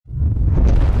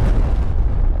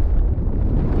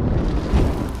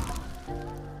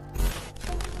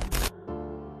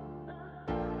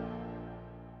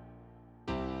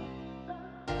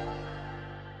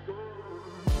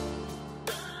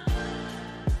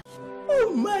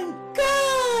Oh my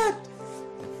god!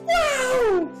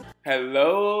 Wow!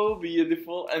 Hello,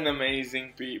 beautiful and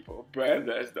amazing people,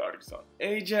 Brothers Dark Zone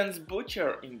Agents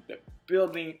Butcher in the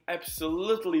building.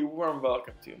 Absolutely warm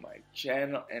welcome to my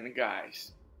channel, and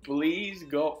guys, please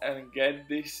go and get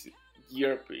this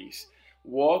earpiece.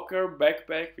 Walker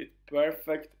backpack with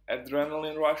perfect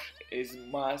adrenaline rush is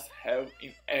must have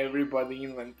in everybody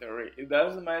inventory. It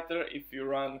doesn't matter if you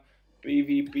run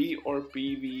PvP or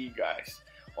PvE, guys.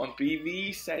 On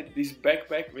PvE side, this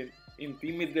backpack with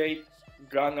intimidate,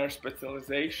 gunner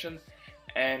specialization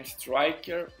and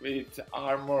striker with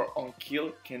armor on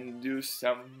kill can do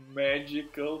some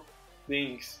magical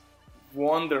things,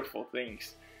 wonderful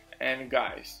things. And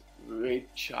guys, with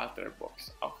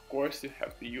chatterbox, of course you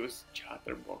have to use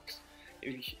chatterbox.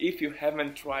 If you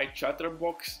haven't tried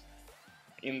chatterbox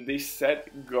in this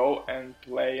set, go and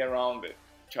play around it.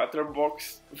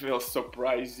 Chatterbox will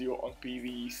surprise you on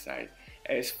PvE side.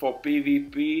 As for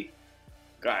PvP,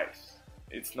 guys,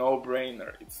 it's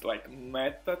no-brainer. It's like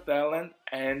meta talent,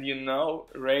 and you know,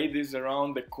 raid is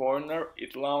around the corner.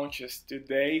 It launches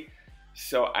today,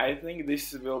 so I think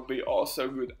this will be also a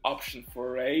good option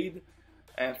for raid.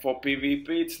 And for PvP,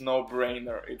 it's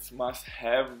no-brainer. It's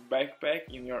must-have backpack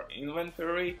in your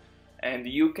inventory, and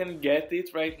you can get it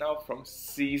right now from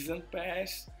Season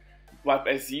Pass. But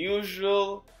as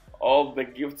usual, all the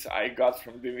gifts I got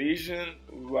from Division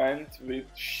went with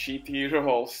shitty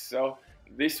rolls, so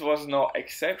this was no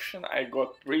exception. I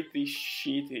got pretty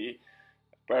shitty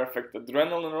perfect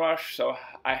adrenaline rush, so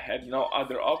I had no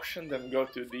other option than go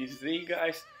to DZ,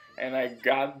 guys, and I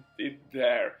got it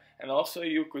there. And also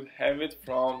you could have it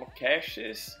from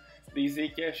caches,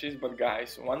 DZ caches, but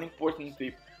guys, one important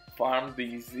tip: farm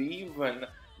DZ when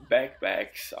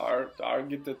backpacks are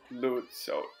targeted loot,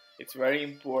 so it's very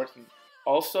important.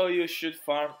 Also, you should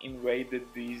farm invaded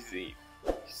DZ.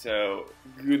 So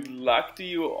good luck to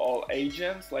you all,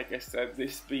 agents. Like I said,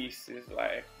 this piece is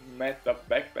like meta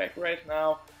backpack right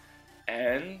now,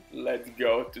 and let's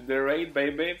go to the raid,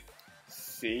 baby.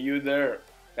 See you there.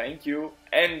 Thank you,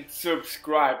 and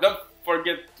subscribe. Don't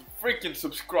forget to freaking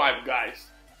subscribe, guys.